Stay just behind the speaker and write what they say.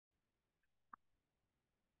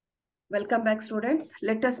Welcome back, students.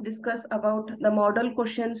 Let us discuss about the model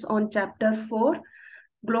questions on chapter 4,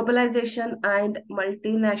 Globalization and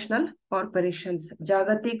Multinational Corporations.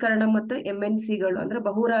 ಜಾಗತೀಕರಣ ಮತ್ತು MNCಗಳು ಅಂದ್ರೆ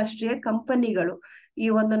ಬಹುರಾಷ್ಟ್ರೀಯ ಕಂಪನಿಗಳು. ಈ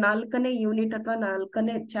ಒಂದು 4ನೇ ಯೂನಿಟ್ ಅಥವಾ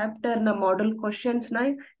 4ನೇ ಚಾಪ್ಟರ್ ನ ಮಾಡೆಲ್ ಕ್ವಶನ್ಸ್ ನ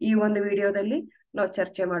ಈ ಒಂದು ವಿಡಿಯೋದಲ್ಲಿ ನಾವು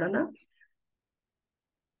ಚರ್ಚೆ ಮಾಡೋಣ.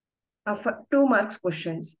 2 marks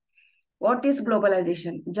questions. What is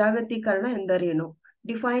globalization? ಜಾಗತೀಕರಣ ಎಂದರೇನು?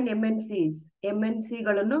 Define MNCs.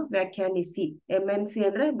 MNCಗಳನ್ನು ವ್ಯಾಖ್ಯಾನಿಸಿ. MNC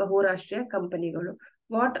ಅಂದ್ರೆ ಬಹುರಾಷ್ಟ್ರೀಯ ಕಂಪನಿಗಳು.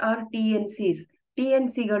 What are TNCs?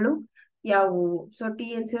 TNCಗಳು ಯಾವುವು? ಸೊ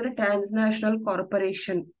TNC ಅಂದ್ರೆ ಟ್ರಾನ್ಸ್ನ್ಯಾಷನಲ್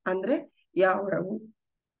ಕಾರ್ಪೊರೇಷನ್ ಅಂದ್ರೆ ಯಾವುವು?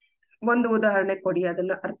 ಒಂದು ಉದಾಹರಣೆ ಕೊಡಿ,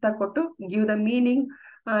 ಅದನ್ನ ಅರ್ಥ ಕೊಟ್ಟು give the meaning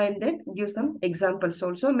and then give some examples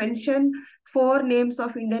also. Mention 4 names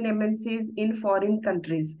of Indian MNCs in foreign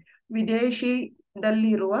countries.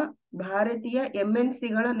 ವಿದೇಶಿದಲ್ಲಿರುವ ಭಾರತೀಯ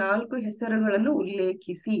MNCಗಳ 4 ಹೆಸರುಗಳನ್ನು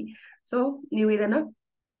ಉಲ್ಲೇಖಿಸಿ. ಸೊ ನೀವು ಇದನ್ನ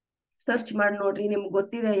ಸರ್ಚ್ ಮಾಡಿ ನೋಡ್ರಿ, ನಿಮ್ಗೆ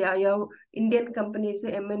ಗೊತ್ತಿದೆ ಯಾವ ಇಂಡಿಯನ್ ಕಂಪನೀಸ್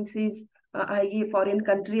MNCs ಆಗಿ ಫಾರಿನ್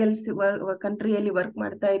ಕಂಟ್ರಿಯಲ್ಲಿ ವರ್ಕ್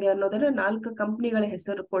ಮಾಡ್ತಾ ಇದೆ ಅನ್ನೋದನ್ನ 4 ಕಂಪನಿಗಳ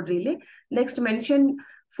ಹೆಸರು ಕೊಡ್ರಿ ಇಲ್ಲಿ. Next mention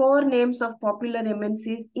 4 names of popular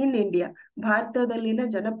MNCs in India. ಭಾರತದಲ್ಲಿನ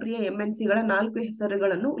ಜನಪ್ರಿಯ MNCಗಳ 4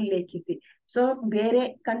 ಹೆಸರುಗಳನ್ನು ಉಲ್ಲೇಖಿಸಿ. ಸೊ ಬೇರೆ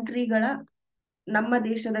ಕಂಟ್ರಿಗಳ ನಮ್ಮ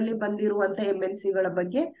ದೇಶದಲ್ಲಿ ಬಂದಿರುವಂತ MNCಗಳ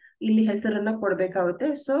ಬಗ್ಗೆ ಇಲ್ಲಿ ಹೆಸರನ್ನ ಕೊಡ್ಬೇಕಾಗುತ್ತೆ.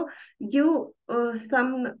 So give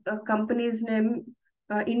some companies name,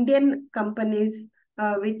 Indian companies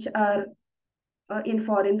which are in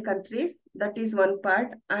foreign countries, that is one part,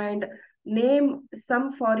 and name some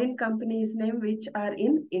foreign companies name which are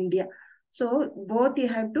in India. So both you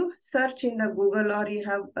have to search in the Google or you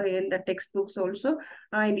have in the textbooks also,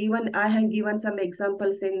 and even I have given some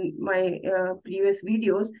examples in my previous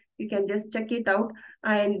videos. You can just check it out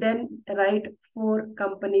and then write 4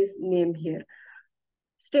 companies name here.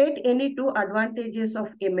 State any 2 advantages of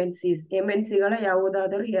MNCs. MNCಗಳ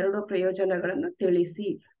ಯಾವುದಾದರೂ 2 ಪ್ರಯೋಜನಗಳನ್ನು ತಿಳಿಸಿ.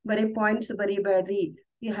 ಬರೀ points ಬರೀಬೇಡ್ರಿ.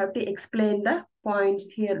 You have to explain the points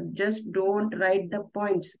here. Just don't write the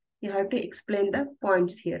points. You have to explain the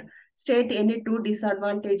points here. State any 2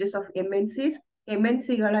 disadvantages of MNCs.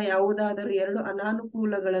 MNCಗಳ ಯಾವುದಾದರೂ 2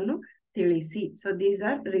 ಅನಾನುಕೂಲಗಳನ್ನು ತಿಳಿಸಿ. So these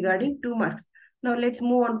are regarding 2 marks. Now let's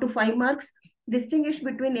move on to 5 marks. Distinguish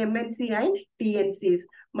between MNC and TNCs.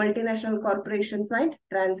 Multinational corporations and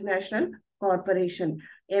transnational corporation.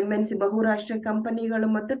 MNC ಬಹುರಾಷ್ಟ್ರೀಯ ಕಂಪನಿಗಳು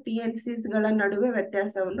ಮತ್ತು TNCs ಗಳ ನಡುವೆ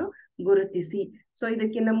ವ್ಯತ್ಯಾಸವನ್ನು ಗುರುತಿಸಿ. ಸೊ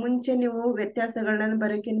ಇದಕ್ಕಿಂತ ಮುಂಚೆ ನೀವು ವ್ಯತ್ಯಾಸಗಳನ್ನ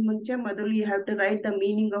ಬರೋಕ್ಕಿಂತ ಮುಂಚೆ ಮೊದಲು you have to write the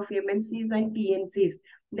meaning of MNCs and TNCs.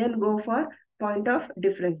 Then go for point of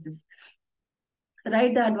differences.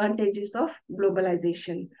 Write the advantages of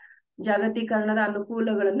globalization. ಜಾಗತೀಕರಣದ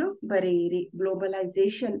ಅನುಕೂಲಗಳನ್ನು ಬರೆಯಿರಿ.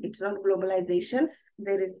 Globalization, it's not globalizations.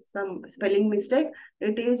 There is some spelling mistake.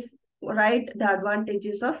 It is write the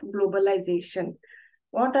advantages of globalization.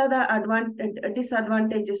 What are the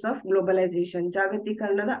disadvantages of globalization?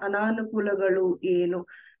 ಜಾಗತೀಕರಣದ ಅನಾನುಕೂಲಗಳು ಏನು?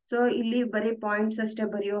 So ಇಲ್ಲಿ ಬರೀ points ಅಷ್ಟೇ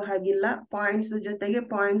ಬರೆಯೋ ಹಾಗಿಲ್ಲ. ಪಾಯಿಂಟ್ಸ್ ಜೊತೆಗೆ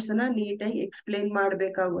ಪಾಯಿಂಟ್ಸ್ ನ ನೀಟಾಗಿ ಎಕ್ಸ್ಪ್ಲೇನ್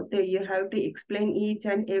ಮಾಡಬೇಕಾಗುತ್ತೆ. You have to explain each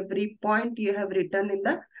and every point you have return in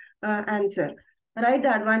the answer. Write the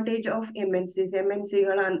advantage of MNCs.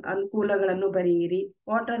 MNCಗಳ ಅನುಕೂಲಗಳನ್ನು ಬರೆಯಿರಿ.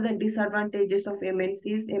 What are the disadvantages of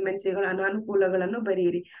MNCs? MNCಗಳ ಅನಾನುಕೂಲಗಳನ್ನು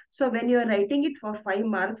ಬರೆಯಿರಿ. So when you are writing it for 5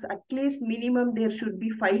 marks, at least minimum there should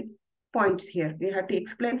be 5 points here. You have to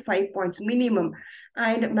explain 5 points minimum,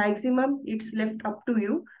 and maximum it's left up to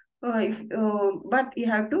you. But you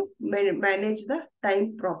have to manage the time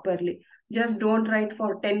properly. Just don't write for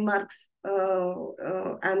 10 marks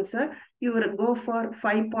answer. You will go for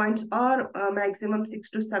 5 points or maximum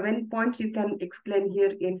 6 to 7 points. You can explain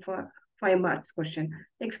here in for 5 marks question.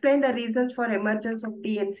 Explain the reasons for emergence of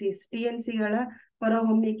TNCs. TNCಗಳ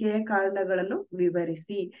ಹೊರಹೊಮ್ಮಿಕೆಯ ಕಾರಣಗಳನ್ನು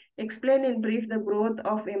ವಿವರಿಸಿ. Explain in brief the growth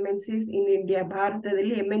of MNCs in India.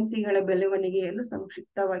 ಭಾರತದಲ್ಲಿ MNCಗಳ ಬೆಳವಣಿಗೆಯನ್ನು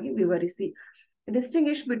ಸಂಕ್ಷಿಪ್ತವಾಗಿ ವಿವರಿಸಿ.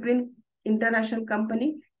 Distinguish between international company,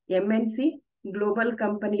 MNC, global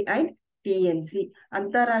company and TNC.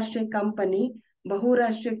 ಅಂತಾರಾಷ್ಟ್ರೀಯ company,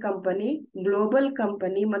 ಬಹುರಾಷ್ಟ್ರೀಯ company, global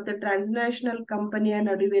company ಮತ್ತು ಟ್ರಾನ್ಸ್ನ್ಯಾಷನಲ್ ಕಂಪನಿಯ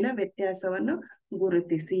ನಡುವಿನ ವ್ಯತ್ಯಾಸವನ್ನು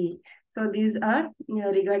ಗುರುತಿಸಿ. So these are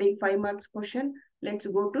regarding 5 marks question. Let's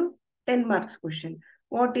go to 10 marks question.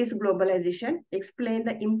 What is globalization? Explain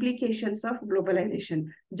the implications of globalization.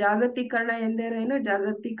 ಜಾಗತೀಕರಣ ಎಂದರೇನು?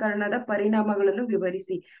 ಜಾಗತೀಕರಣದ ಪರಿಣಾಮಗಳನ್ನು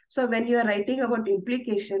ವಿವರಿಸಿ. So when you are writing about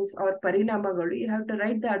implications or ಪರಿಣಾಮಗಳು, you have to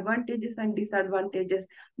write the advantages and disadvantages,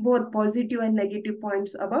 both positive and negative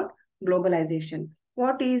points about globalization.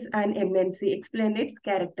 What is an MNC? Explain its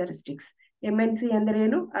characteristics. MNC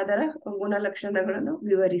ಅಂದ್ರೇನು? ಅದರ ಗುಣಲಕ್ಷಣಗಳನ್ನು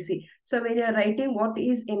ವಿವರಿಸಿ. So when you are writing what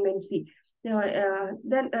is MNC,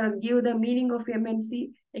 then give the meaning of MNC,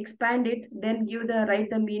 expand it, then write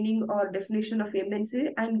the meaning or definition of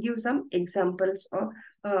MNC, and give some examples of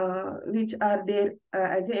which are there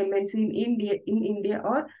as a MNC in India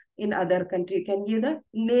or in other country. You can give the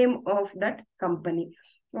name of that company.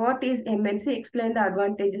 What is MNC? Explain the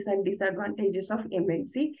advantages and disadvantages of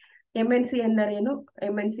MNC. MNC ಎಂದರೇನು,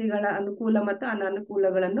 MNCಗಳ ಅನುಕೂಲ ಮತ್ತು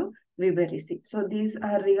ಅನಾನುಕೂಲಗಳನ್ನು ವಿವರಿಸಿ. So these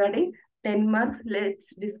are regarding 10 marks. Let's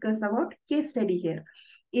discuss about case study here.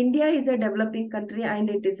 India is a developing country and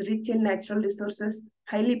it is rich in natural resources,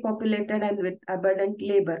 highly populated and with abundant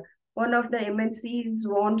labor. One of the MNCs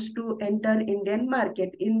wants to enter Indian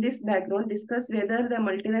market. In this background, discuss whether the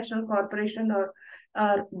multinational corporation or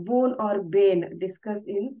boon or bane, discussed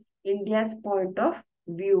in India's point of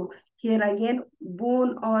view. Here again, boon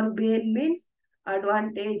or bane means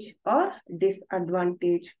advantage or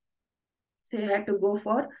disadvantage. So you have to go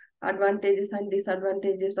for advantages and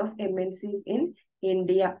disadvantages of MNCs in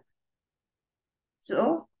India.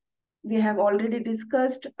 So we have already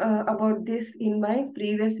discussed about this in my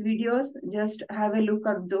previous videos. Just have a look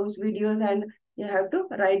at those videos and you have to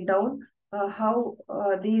write down how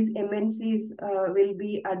these MNCs will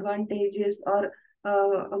be advantages or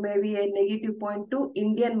maybe a negative point to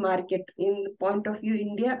Indian market. In the point of view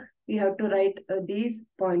India, we have to write these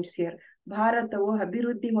points here. ಭಾರತವು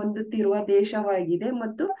ಅಭಿವೃದ್ಧಿ ಹೊಂದುತ್ತಿರುವ ದೇಶವಾಗಿದೆ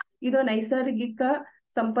ಮತ್ತು ಇದು ನೈಸರ್ಗಿಕ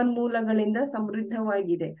ಸಂಪನ್ಮೂಲಗಳಿಂದ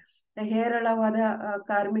ಸಮೃದ್ಧವಾಗಿದೆ. ಹೇರಳವಾದ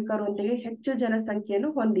ಕಾರ್ಮಿಕರೊಂದಿಗೆ ಹೆಚ್ಚು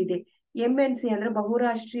ಜನಸಂಖ್ಯೆಯನ್ನು ಹೊಂದಿದೆ. MNC ಅಂದ್ರೆ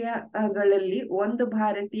ಬಹುರಾಷ್ಟ್ರೀಯಗಳಲ್ಲಿ ಒಂದು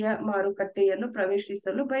ಭಾರತೀಯ ಮಾರುಕಟ್ಟೆಯನ್ನು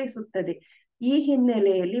ಪ್ರವೇಶಿಸಲು ಬಯಸುತ್ತದೆ. ಈ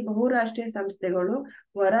ಹಿನ್ನೆಲೆಯಲ್ಲಿ ಬಹುರಾಷ್ಟ್ರೀಯ ಸಂಸ್ಥೆಗಳು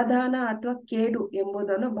ವರದಾನ ಅಥವಾ ಕೇಡು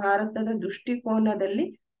ಎಂಬುದನ್ನು ಭಾರತದ ದೃಷ್ಟಿಕೋನದಲ್ಲಿ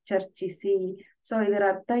ಚರ್ಚಿಸಿ. ಸೊ ಇದರ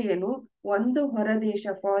ಅರ್ಥ ಏನು? ಒಂದು ಹೊರದೇಶ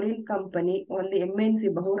ಫಾರಿನ್ ಕಂಪನಿ, ಒಂದು MNC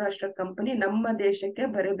ಬಹುರಾಷ್ಟ್ರ ಕಂಪನಿ ನಮ್ಮ ದೇಶಕ್ಕೆ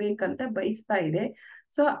ಬರಬೇಕಂತ ಬಯಸ್ತಾ ಇದೆ.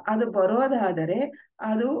 ಸೊ ಅದು ಬರೋದಾದರೆ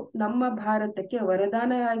ಅದು ನಮ್ಮ ಭಾರತಕ್ಕೆ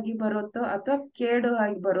ವರದಾನ ಆಗಿ ಬರುತ್ತೋ ಅಥವಾ ಕೇಡು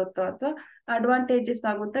ಆಗಿ ಬರುತ್ತೋ ಅಥವಾ ಅಡ್ವಾಂಟೇಜಸ್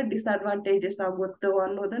ಆಗುತ್ತಾ ಡಿಸ್ಅಡ್ವಾಂಟೇಜಸ್ ಆಗುತ್ತೋ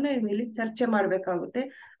ಅನ್ನೋದನ್ನ ಇಲ್ಲಿ ಚರ್ಚೆ ಮಾಡ್ಬೇಕಾಗುತ್ತೆ.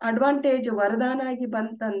 ಅಡ್ವಾಂಟೇಜ್ ವರದಾನ ಆಗಿ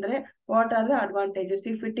ಬಂತಂದ್ರೆ what are the advantages?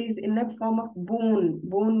 If it is in the form of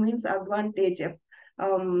boon means advantage,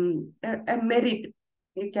 a merit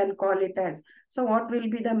you can call it as. So what will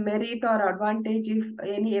be the merit or advantage if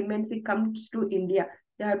any MNC comes to India?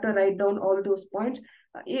 You have to write down all those points.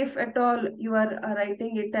 If at all you are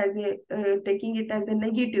writing it as a taking it as a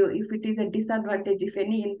negative, if it is a disadvantage, if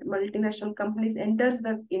any multinational companies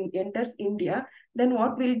enters India, then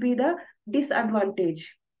what will be the disadvantage?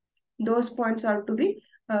 Those points are to be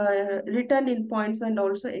written in points and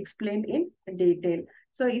also explained in detail.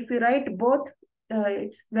 So if you write both,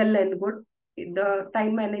 it's well and good. The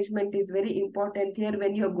time management is very important here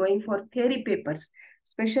when you're going for theory papers.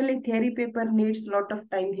 Especially theory paper needs a lot of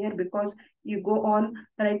time here because you go on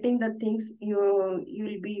writing the things, you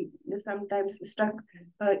will be sometimes stuck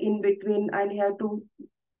in between and you have to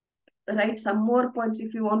write some more points.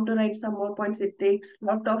 If you want to write some more points, it takes a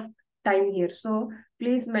lot of time here. So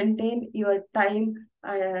please maintain your time.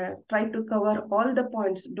 Try to cover all the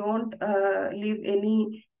points. Don't leave any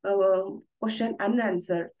question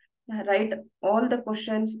unanswered. Write all the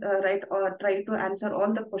questions, write or try to answer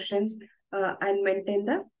all the questions and maintain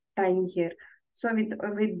the time here. So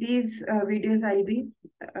with these videos, I'll be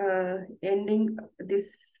ending this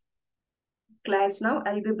class now.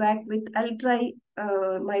 I'll be back I'll try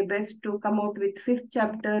my best to come out with 5th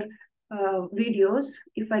chapter videos.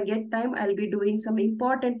 If I get time, I'll be doing some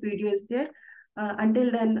important videos there. Until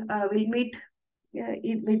then, we'll meet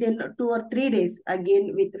within 2 or 3 days again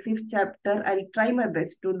with the 5th chapter. I'll try my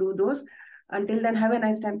best to do those. Until then, have a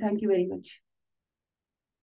nice time. Thank you very much.